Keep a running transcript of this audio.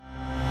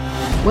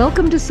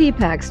Welcome to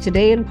CPAC's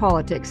Today in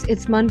Politics.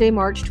 It's Monday,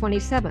 March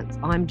 27th.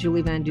 I'm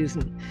Julie Van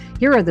Dusen.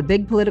 Here are the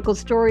big political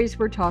stories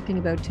we're talking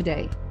about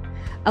today.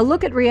 A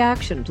look at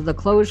reaction to the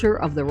closure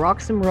of the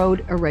Roxham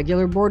Road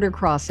irregular border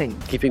crossing.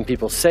 Keeping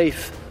people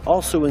safe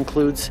also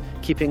includes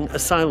keeping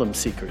asylum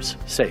seekers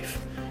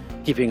safe,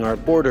 keeping our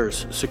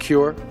borders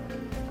secure,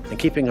 and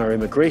keeping our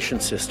immigration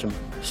system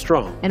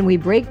strong. And we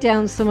break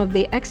down some of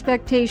the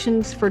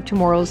expectations for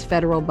tomorrow's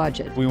federal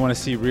budget. We want to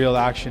see real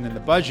action in the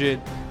budget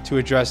to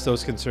address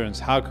those concerns.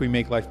 How can we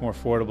make life more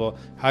affordable?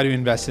 How do we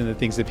invest in the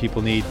things that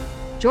people need?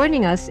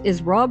 Joining us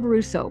is Rob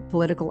Russo,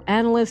 political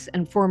analyst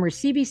and former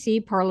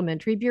CBC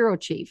Parliamentary Bureau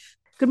Chief.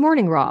 Good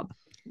morning, Rob.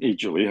 Hey,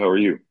 Julie, how are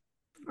you?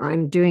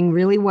 I'm doing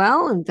really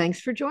well, and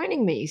thanks for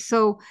joining me.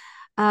 So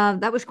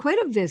that was quite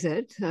a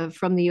visit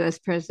from the U.S.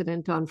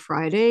 president on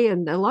Friday,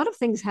 and a lot of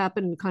things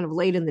happened kind of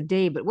late in the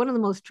day, but one of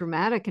the most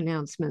dramatic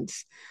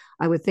announcements,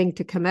 I would think,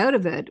 to come out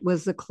of it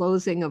was the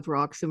closing of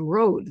Roxham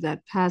Road,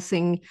 that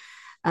passing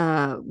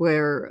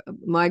where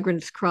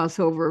migrants cross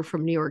over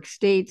from New York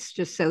State,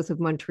 just south of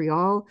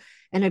Montreal,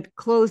 and it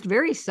closed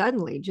very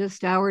suddenly,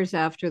 just hours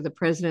after the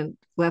president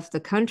left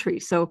the country.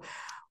 So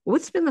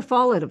what's been the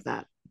fallout of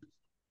that?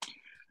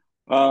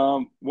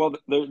 Well,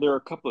 there are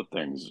a couple of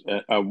things.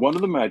 One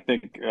of them, I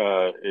think,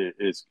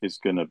 is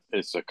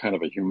a kind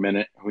of a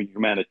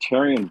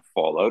humanitarian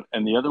fallout,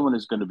 and the other one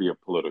is going to be a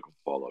political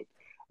fallout.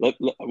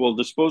 We'll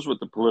dispose with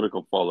the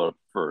political fallout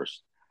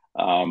first.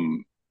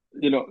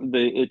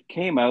 It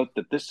came out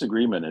that this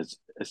agreement has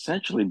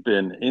essentially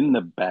been in the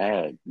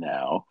bag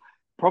now,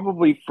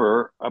 probably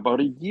for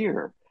about a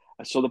year.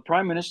 So the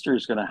prime minister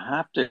is going to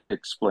have to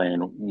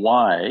explain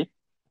why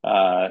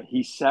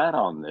he sat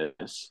on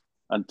this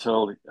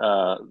until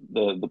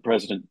the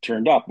president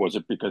turned up. Was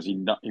it because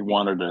he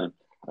wanted a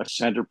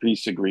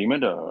centerpiece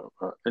agreement,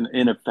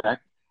 in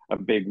effect, a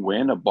big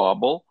win, a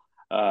bauble?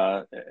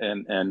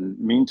 And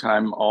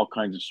meantime, all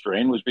kinds of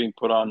strain was being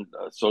put on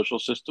social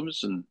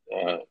systems in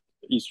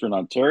Eastern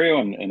Ontario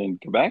and in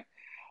Quebec?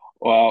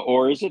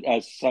 Or is it,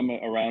 as some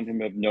around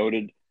him have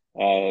noted,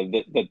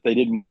 that they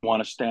didn't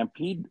want to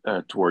stampede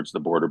towards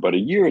the border? But a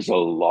year is a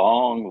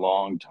long,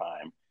 long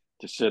time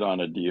to sit on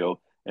a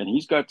deal. And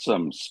he's got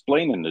some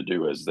splaining to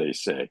do, as they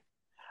say.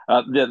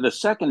 The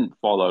second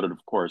fallout,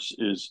 of course,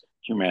 is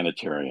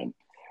humanitarian.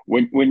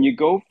 When you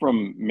go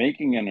from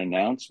making an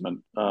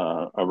announcement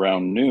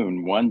around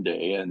noon one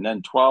day, and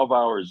then 12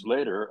 hours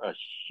later, a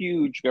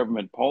huge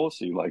government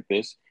policy like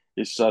this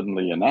is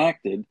suddenly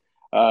enacted,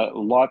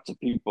 lots of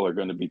people are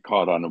going to be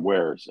caught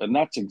unawares. And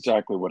that's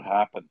exactly what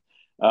happened.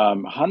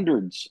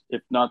 Hundreds,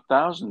 if not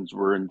thousands,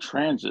 were in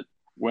transit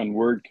when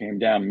word came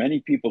down. Many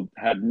people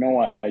had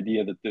no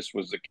idea that this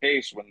was the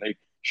case when they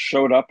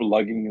showed up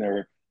lugging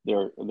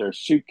their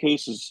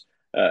suitcases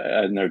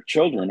and their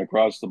children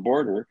across the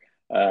border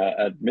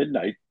at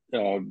midnight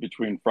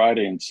between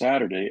Friday and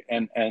Saturday.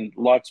 And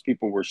lots of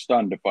people were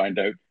stunned to find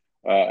out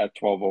at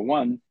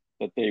 12:01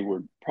 that they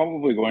were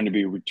probably going to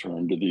be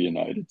returned to the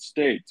United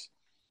States.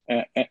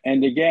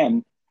 And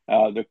again,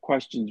 the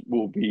questions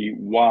will be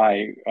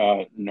why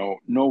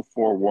no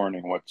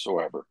forewarning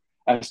whatsoever.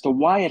 As to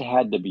why it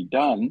had to be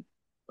done,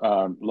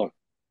 look,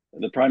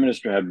 the prime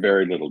minister had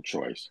very little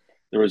choice.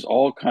 There was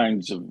all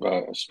kinds of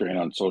strain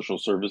on social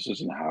services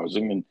and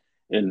housing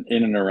in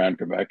and around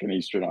Quebec and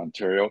Eastern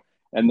Ontario,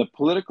 and the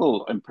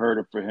political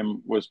imperative for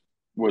him was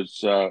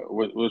it's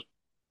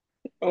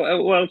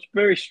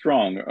very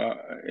strong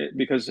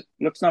because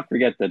let's not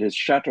forget that his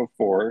Chateau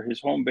Fort,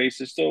 his home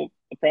base, is still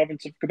the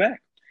province of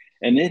Quebec,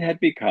 and it had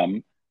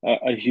become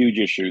a huge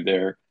issue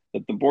there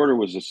that the border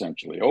was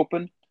essentially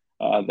open.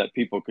 That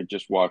people could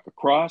just walk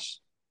across,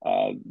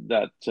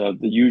 that the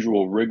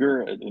usual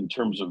rigor in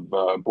terms of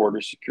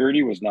border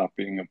security was not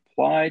being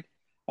applied,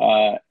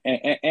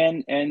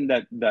 and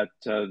that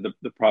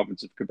the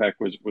province of Quebec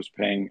was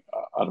paying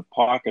out of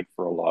pocket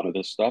for a lot of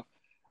this stuff.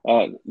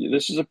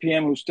 This is a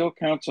PM who still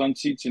counts on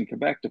seats in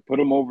Quebec to put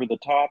him over the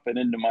top and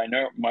into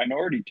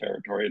minority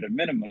territory at a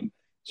minimum,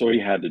 so he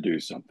had to do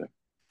something.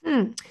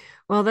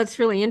 Well, that's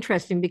really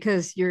interesting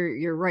because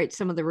you're right.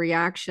 Some of the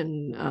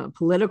reaction,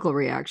 political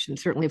reaction,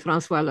 certainly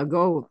François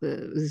Legault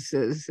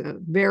is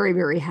very,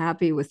 very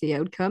happy with the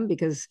outcome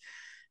because,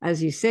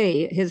 as you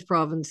say, his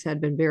province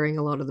had been bearing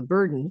a lot of the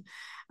burden.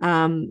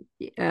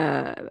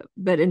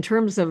 But in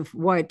terms of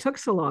why it took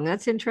so long,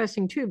 that's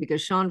interesting too,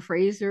 because Sean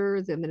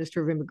Fraser, the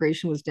Minister of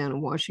Immigration, was down in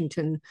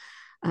Washington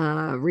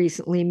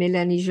recently.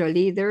 Mélanie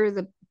Joly,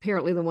 they're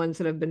apparently the ones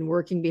that have been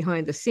working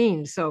behind the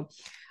scenes. So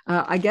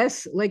I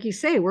guess, like you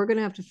say, we're going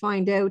to have to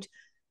find out,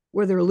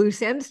 were there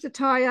loose ends to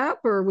tie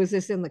up, or was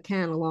this in the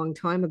can a long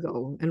time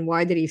ago? And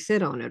why did he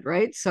sit on it,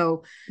 right?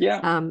 So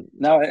yeah.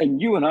 Now, and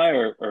you and I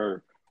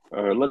are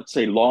let's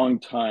say,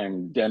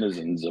 longtime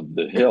denizens of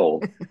the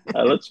Hill.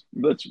 Let's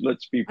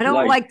be polite. I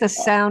don't like the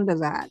sound of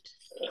that.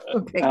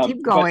 Okay,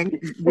 keep going.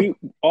 We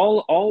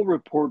all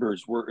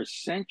reporters were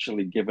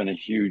essentially given a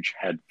huge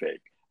head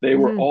fake. They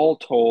were all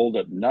told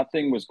that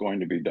nothing was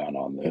going to be done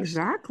on this.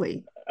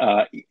 Exactly.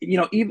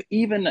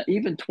 even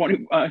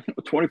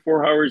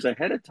 24 hours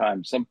ahead of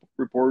time, some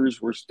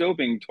reporters were still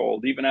being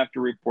told, even after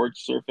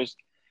reports surfaced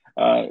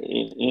by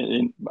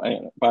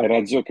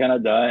Radio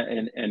Canada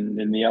and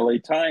in the LA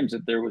Times,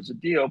 that there was a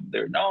deal.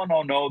 There, no,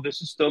 no, no,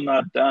 this is still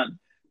not done,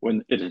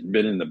 when it had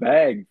been in the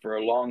bag for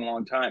a long,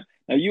 long time.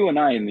 Now, you and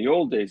I, in the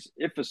old days,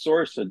 if a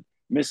source had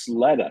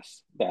misled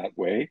us that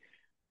way,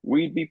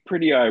 we'd be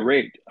pretty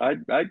irate.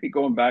 I'd be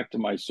going back to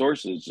my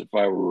sources if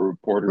I were a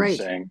reporter, Right.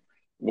 saying,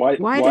 Why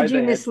why did you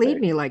the head mislead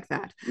fake? me like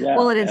that? Yeah,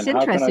 Well, and it's and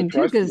how can I interesting too,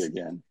 trust you because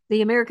again?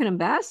 the American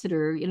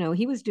ambassador,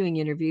 he was doing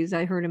interviews.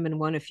 I heard him in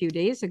one a few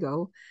days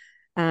ago.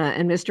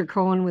 And Mr.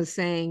 Cohen was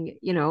saying,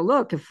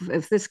 look,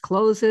 if this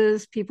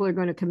closes, people are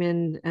going to come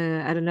in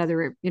at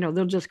another,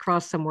 they'll just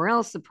cross somewhere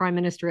else. The prime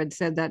minister had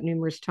said that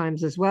numerous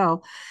times as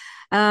well.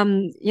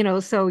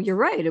 So you're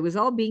right. It was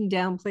all being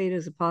downplayed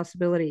as a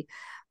possibility.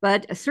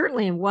 But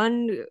certainly, in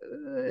one,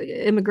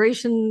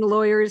 immigration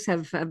lawyers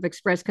have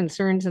expressed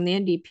concerns, and the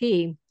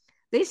NDP,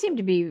 they seem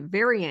to be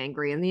very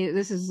angry. And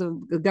this is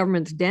the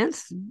government's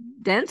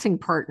dancing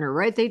partner,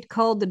 right? They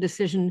called the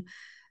decision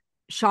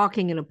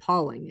shocking and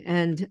appalling,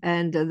 and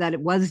that it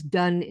was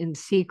done in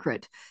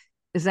secret.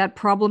 Is that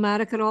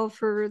problematic at all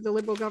for the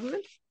Liberal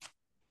government?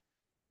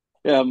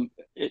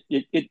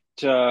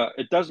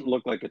 It doesn't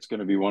look like it's going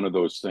to be one of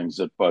those things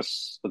that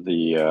busts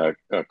the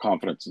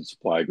confidence and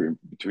supply agreement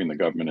between the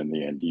government and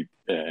the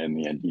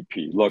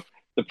NDP. Look,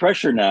 the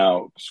pressure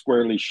now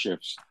squarely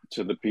shifts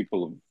to the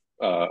people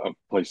of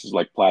places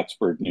like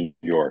Plattsburgh, New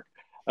York.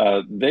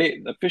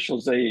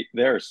 Officials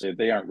there say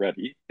they aren't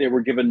ready. They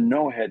were given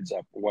no heads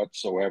up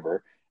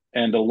whatsoever,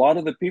 and a lot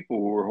of the people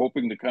who were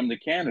hoping to come to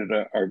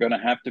Canada are going to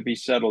have to be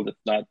settled, if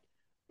not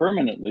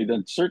permanently,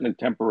 then certainly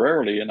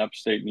temporarily, in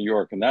upstate New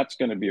York, and that's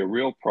going to be a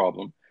real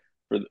problem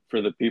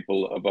for the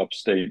people of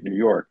upstate New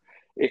York.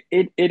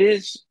 It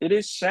is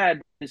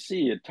sad to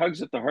see. It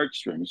tugs at the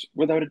heartstrings,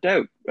 without a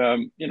doubt.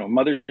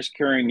 Mothers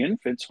carrying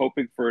infants,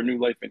 hoping for a new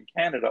life in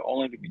Canada,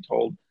 only to be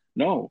told,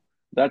 no,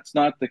 that's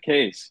not the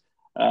case.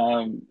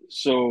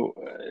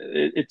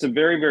 It's a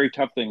very, very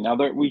tough thing. Now,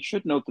 we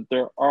should note that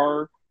there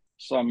are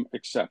some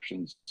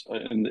exceptions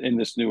in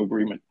this new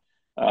agreement,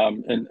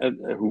 and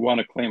who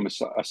want to claim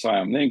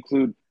asylum. They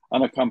include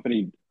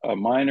unaccompanied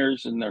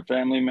minors and their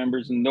family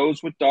members, and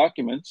those with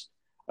documents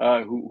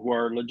who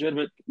are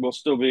legitimate will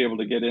still be able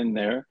to get in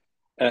there.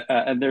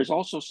 And there's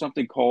also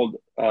something called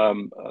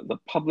the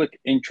public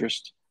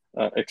interest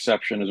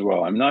exception as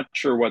well. I'm not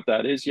sure what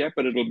that is yet,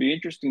 but it'll be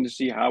interesting to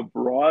see how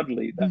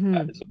broadly that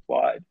Mm-hmm. is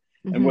applied,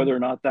 and Mm-hmm. whether or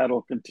not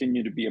that'll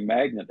continue to be a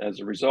magnet as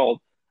a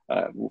result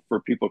for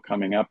people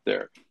coming up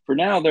there. For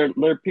now,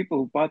 they're people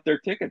who bought their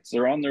tickets.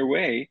 They're on their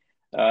way.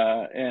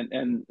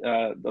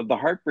 The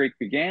heartbreak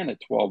began at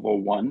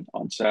 12:01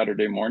 on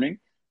Saturday morning,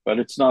 but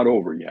it's not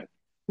over yet.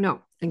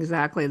 No,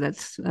 exactly.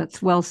 That's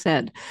well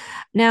said.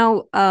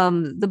 Now,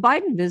 the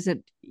Biden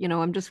visit,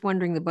 I'm just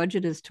wondering, the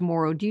budget is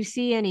tomorrow. Do you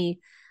see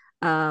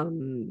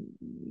um,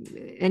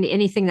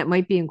 anything that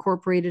might be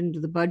incorporated into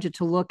the budget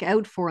to look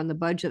out for in the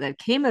budget that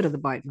came out of the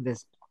Biden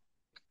visit?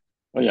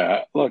 Well,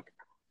 yeah, look,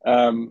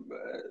 um,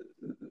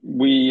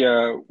 we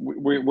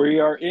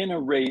are in a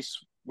race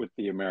with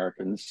the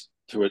Americans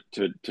to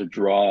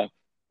draw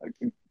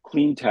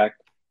clean tech,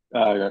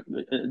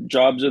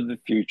 jobs of the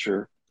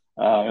future,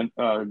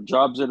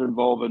 jobs that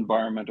involve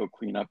environmental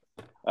cleanup,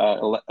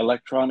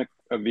 electronic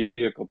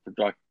vehicle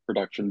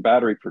production,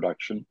 battery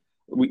production.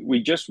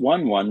 We just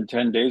won one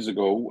 10 days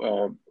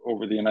ago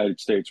over the United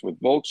States with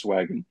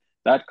Volkswagen.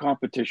 That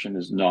competition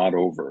is not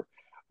over.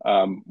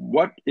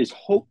 What is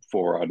hoped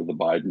for out of the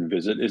Biden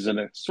visit is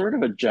a sort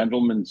of a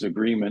gentleman's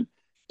agreement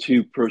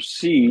to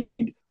proceed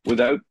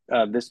without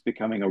this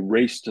becoming a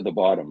race to the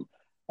bottom.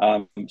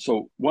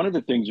 So one of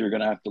the things you're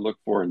going to have to look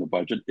for in the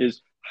budget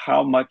is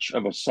how much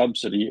of a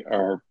subsidy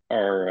are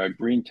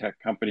green tech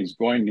companies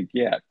going to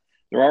get.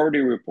 There are already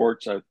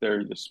reports out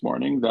there this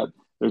morning that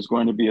there's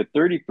going to be a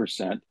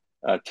 30%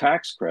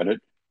 tax credit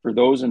for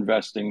those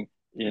investing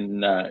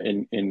in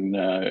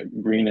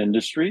green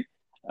industry.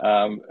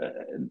 Um,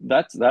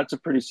 that's a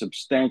pretty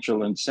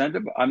substantial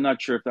incentive. I'm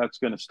not sure if that's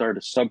going to start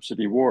a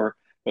subsidy war,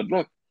 but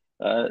look,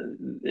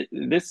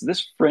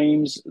 this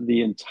frames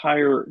the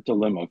entire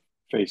dilemma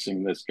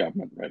facing this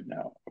government right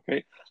now.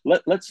 Okay,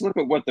 let's look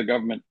at what the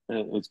government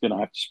is going to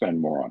have to spend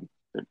more on.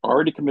 They've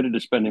already committed to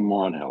spending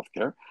more on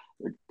healthcare.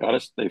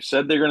 They've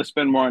said they're going to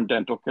spend more on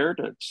dental care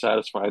to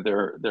satisfy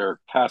their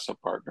CASA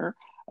partner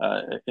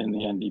in the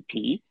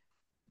NDP.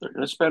 They're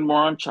going to spend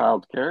more on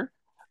childcare.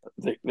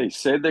 They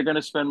said they're going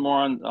to spend more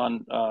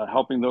on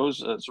helping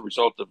those as a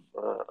result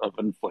of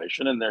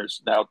inflation. And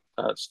there's now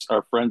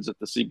our friends at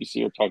the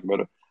CBC are talking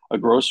about a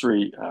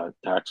grocery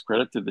tax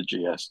credit through the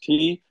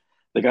GST.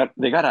 They got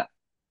to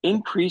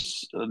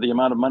increase the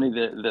amount of money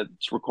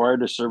that's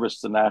required to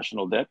service the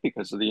national debt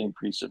because of the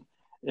increase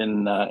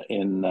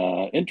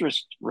in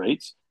interest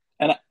rates.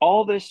 And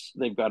all this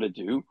they've got to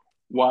do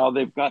while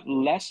they've got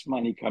less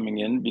money coming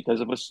in because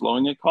of a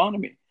slowing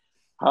economy.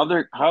 How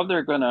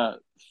they're going to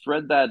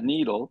thread that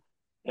needle,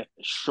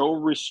 show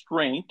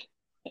restraint,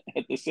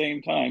 at the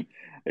same time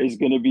is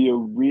going to be a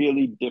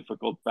really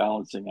difficult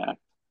balancing act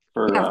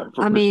Yeah,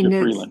 for I mean, Chrystia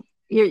it's Freeland.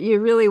 you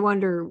really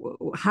wonder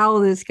how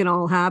this can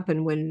all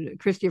happen when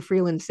Chrystia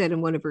Freeland said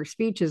in one of her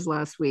speeches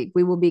last week,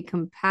 we will be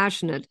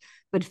compassionate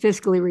but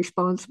fiscally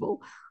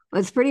responsible.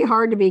 It's pretty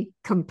hard to be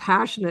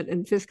compassionate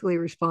and fiscally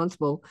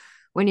responsible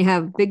when you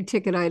have big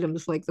ticket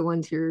items like the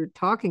ones you're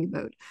talking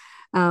about.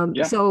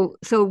 Yeah. So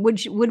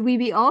would we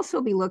be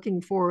also be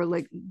looking for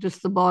like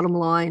just the bottom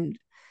line,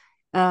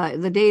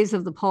 the days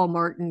of the Paul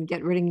Martin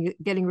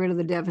getting rid of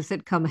the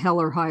deficit come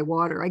hell or high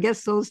water? I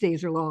guess those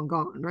days are long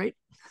gone, right?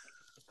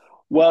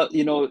 Well,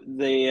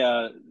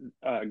 the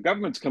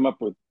governments come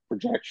up with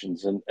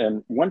projections,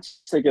 and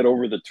once they get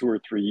over the 2 or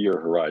 3 year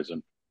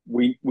horizon,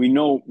 we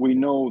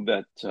know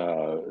that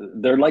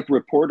they're like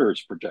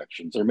reporters'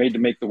 projections. They're made to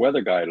make the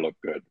weather guy look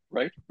good,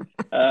 right?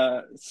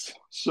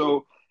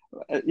 So,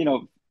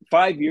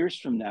 5 years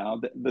from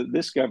now,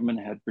 this government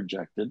had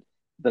projected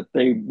that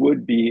they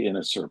would be in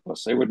a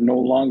surplus. They would no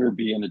longer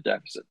be in a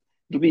deficit.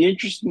 It'll be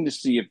interesting to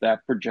see if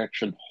that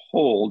projection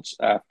holds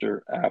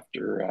after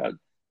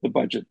the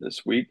budget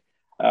this week.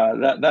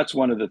 That's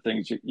one of the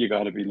things you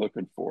got to be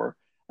looking for.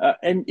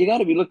 And you got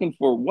to be looking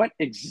for what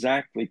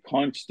exactly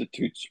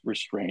constitutes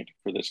restraint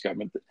for this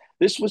government.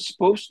 This was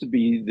supposed to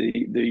be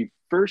the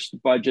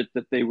first budget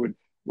that they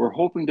were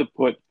hoping to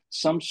put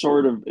some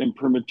sort of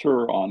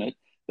imprimatur on it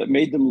that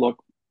made them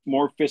look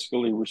more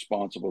fiscally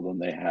responsible than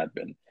they had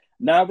been.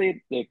 Now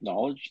they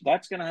acknowledge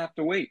that's going to have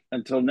to wait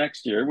until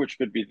next year, which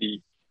could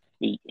be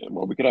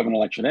well, we could have an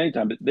election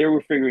anytime, but they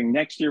were figuring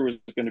next year was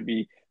going to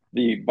be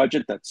the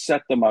budget that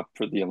set them up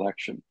for the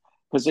election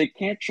because they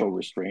can't show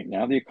restraint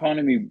now. The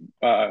economy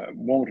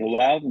won't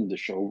allow them to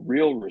show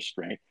real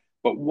restraint.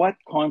 But what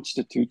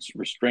constitutes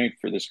restraint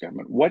for this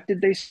government? What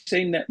did they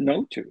say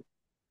no to?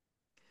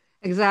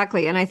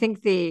 Exactly. And I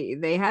think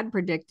they had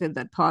predicted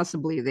that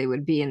possibly they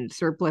would be in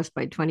surplus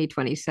by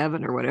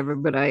 2027 or whatever.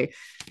 But I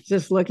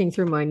just looking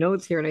through my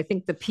notes here, and I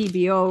think the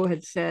PBO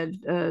had said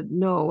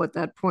no, at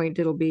that point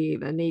it'll be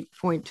an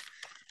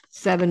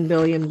 $8.7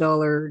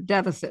 billion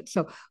deficit.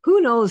 So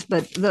who knows?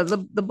 But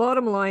the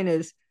bottom line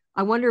is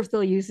I wonder if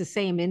they'll use the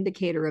same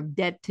indicator of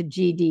debt to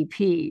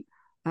GDP.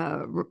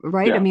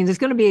 Right. I Yeah, mean, there's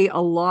going to be a yeah.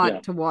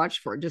 lot to watch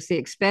for, just the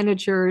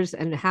expenditures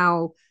and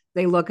how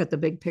they look at the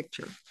big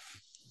picture.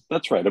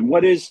 That's right. And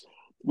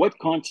what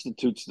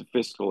constitutes the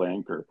fiscal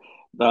anchor?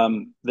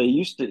 It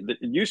used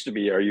to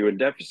be, are you in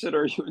deficit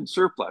or are you in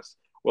surplus?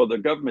 Well, the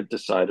government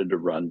decided to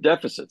run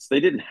deficits.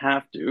 They didn't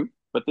have to,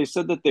 but they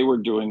said that they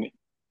were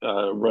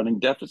running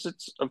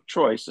deficits of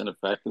choice, in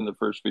effect, in the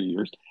first few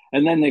years,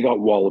 and then they got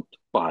walloped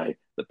by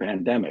the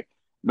pandemic.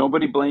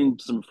 Nobody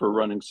blames them for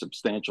running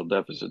substantial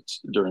deficits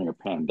during a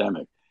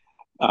pandemic.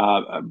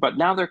 But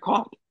now they're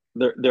caught.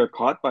 They're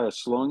caught by a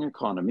slowing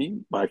economy,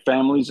 by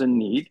families in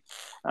need,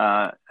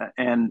 uh,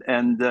 and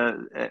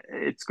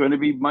it's going to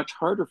be much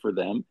harder for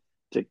them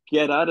to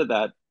get out of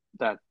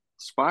that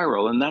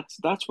spiral. And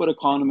that's what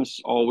economists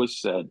always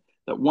said,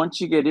 that once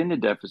you get into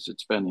deficit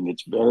spending,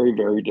 it's very,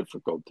 very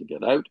difficult to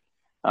get out.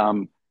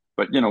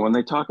 But when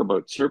they talk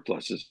about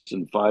surpluses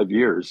in 5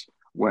 years,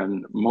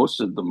 when most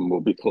of them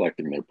will be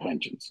collecting their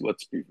pensions,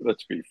 let's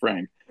be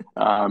frank.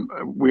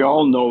 We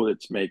all know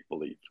it's make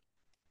believe.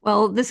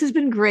 Well, this has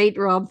been great,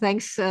 Rob.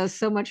 Thanks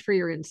so much for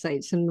your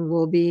insights, and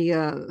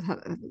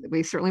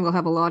we certainly will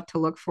have a lot to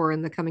look for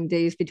in the coming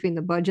days between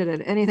the budget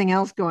and anything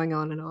else going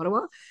on in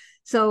Ottawa.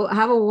 So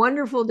have a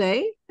wonderful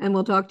day, and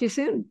we'll talk to you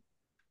soon.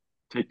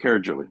 Take care,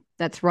 Julie.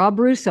 That's Rob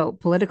Russo,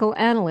 political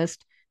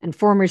analyst and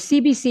former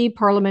CBC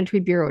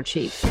Parliamentary Bureau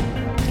Chief.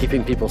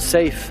 Keeping people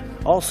safe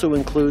also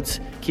includes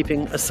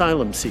keeping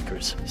asylum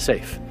seekers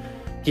safe,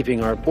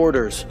 keeping our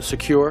borders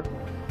secure,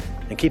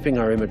 and keeping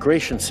our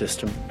immigration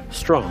system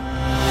strong.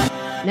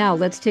 Now,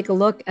 let's take a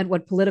look at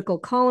what political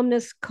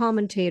columnists,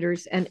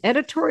 commentators, and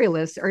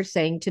editorialists are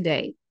saying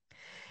today.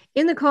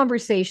 In the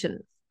conversation,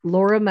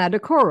 Laura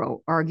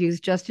Madacoro argues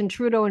Justin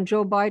Trudeau and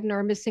Joe Biden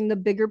are missing the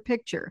bigger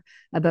picture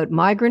about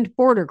migrant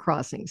border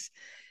crossings.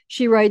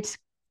 She writes,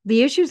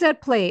 the issues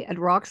at play at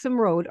Roxham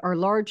Road are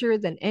larger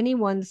than any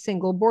one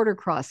single border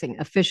crossing,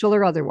 official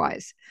or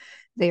otherwise.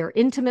 They are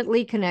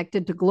intimately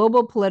connected to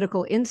global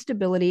political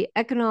instability,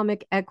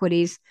 economic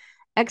equities,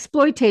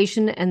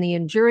 exploitation, and the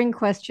enduring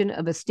question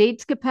of a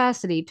state's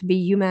capacity to be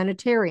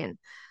humanitarian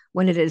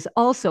when it is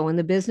also in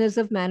the business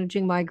of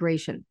managing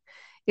migration.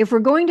 If we're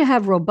going to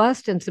have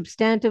robust and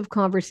substantive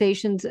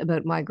conversations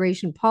about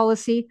migration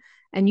policy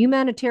and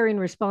humanitarian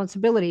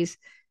responsibilities,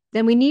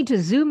 then we need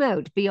to zoom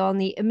out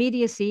beyond the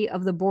immediacy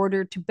of the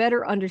border to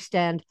better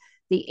understand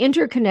the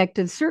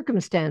interconnected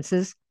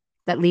circumstances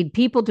that lead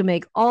people to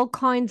make all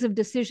kinds of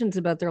decisions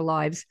about their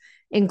lives,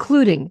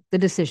 including the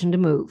decision to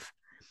move.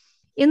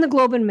 In the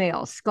Globe and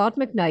Mail, Scott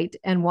McKnight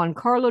and Juan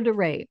Carlo de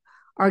Rey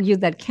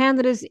argued that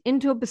Canada's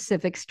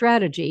Indo-Pacific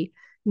strategy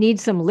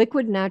needs some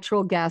liquid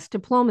natural gas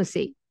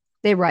diplomacy.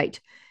 They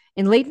write,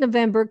 in late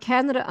November,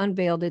 Canada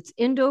unveiled its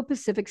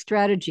Indo-Pacific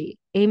strategy,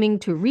 aiming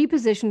to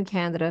reposition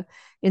Canada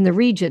in the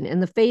region in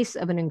the face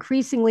of an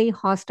increasingly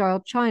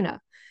hostile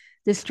China.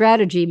 This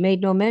strategy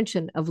made no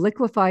mention of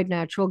liquefied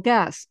natural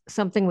gas,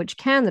 something which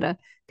Canada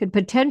could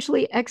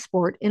potentially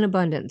export in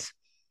abundance.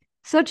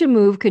 Such a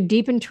move could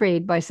deepen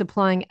trade by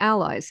supplying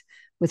allies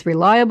with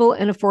reliable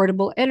and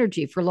affordable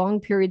energy for long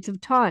periods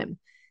of time,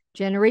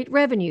 generate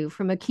revenue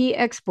from a key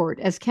export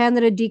as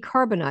Canada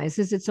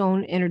decarbonizes its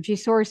own energy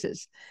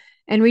sources,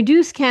 and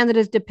reduce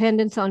Canada's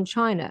dependence on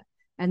China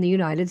and the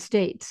United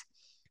States.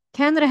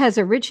 Canada has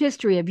a rich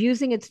history of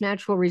using its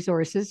natural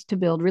resources to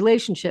build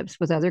relationships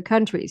with other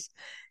countries,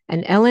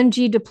 and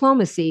LNG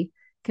diplomacy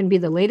can be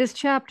the latest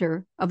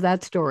chapter of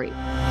that story.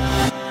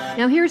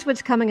 Now, here's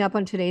what's coming up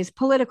on today's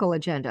political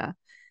agenda.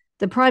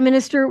 The Prime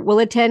Minister will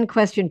attend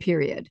question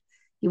period.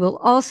 He will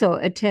also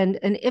attend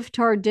an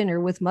iftar dinner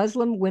with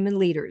Muslim women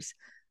leaders,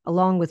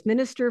 along with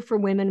Minister for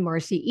Women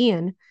Marcy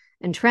Ian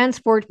and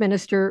Transport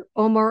Minister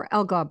Omar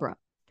Al-Ghabra.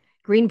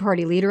 Green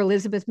Party leader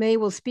Elizabeth May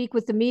will speak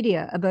with the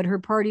media about her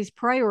party's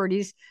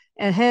priorities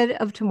ahead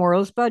of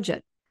tomorrow's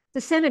budget.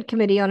 The Senate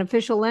Committee on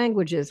Official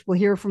Languages will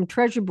hear from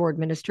Treasury Board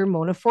Minister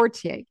Mona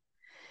Fortier.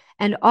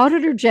 And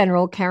Auditor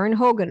General Karen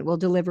Hogan will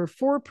deliver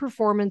 4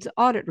 performance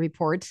audit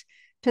reports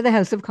to the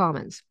House of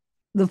Commons.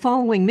 The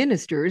following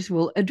ministers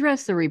will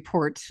address the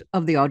reports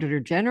of the Auditor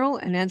General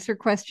and answer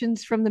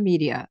questions from the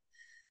media.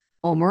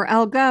 Omar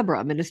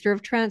Al-Ghabra, Minister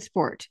of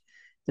Transport.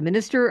 The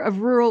Minister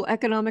of Rural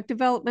Economic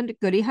Development,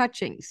 Goody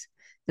Hutchings.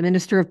 The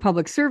Minister of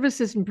Public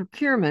Services and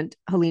Procurement,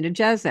 Helena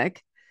Jazek.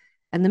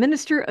 And the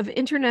Minister of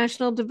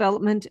International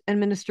Development and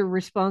Minister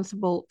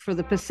responsible for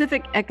the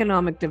Pacific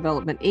Economic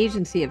Development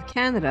Agency of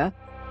Canada,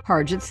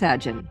 Harjit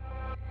Sajjan.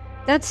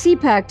 That's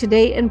CPAC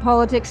Today in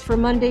Politics for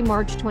Monday,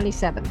 March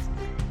 27th.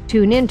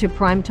 Tune in to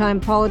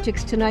Primetime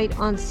Politics tonight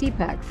on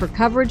CPAC for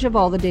coverage of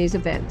all the day's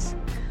events.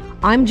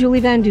 I'm Julie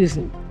Van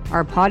Dusen.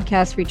 Our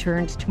podcast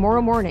returns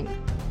tomorrow morning.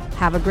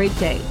 Have a great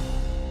day.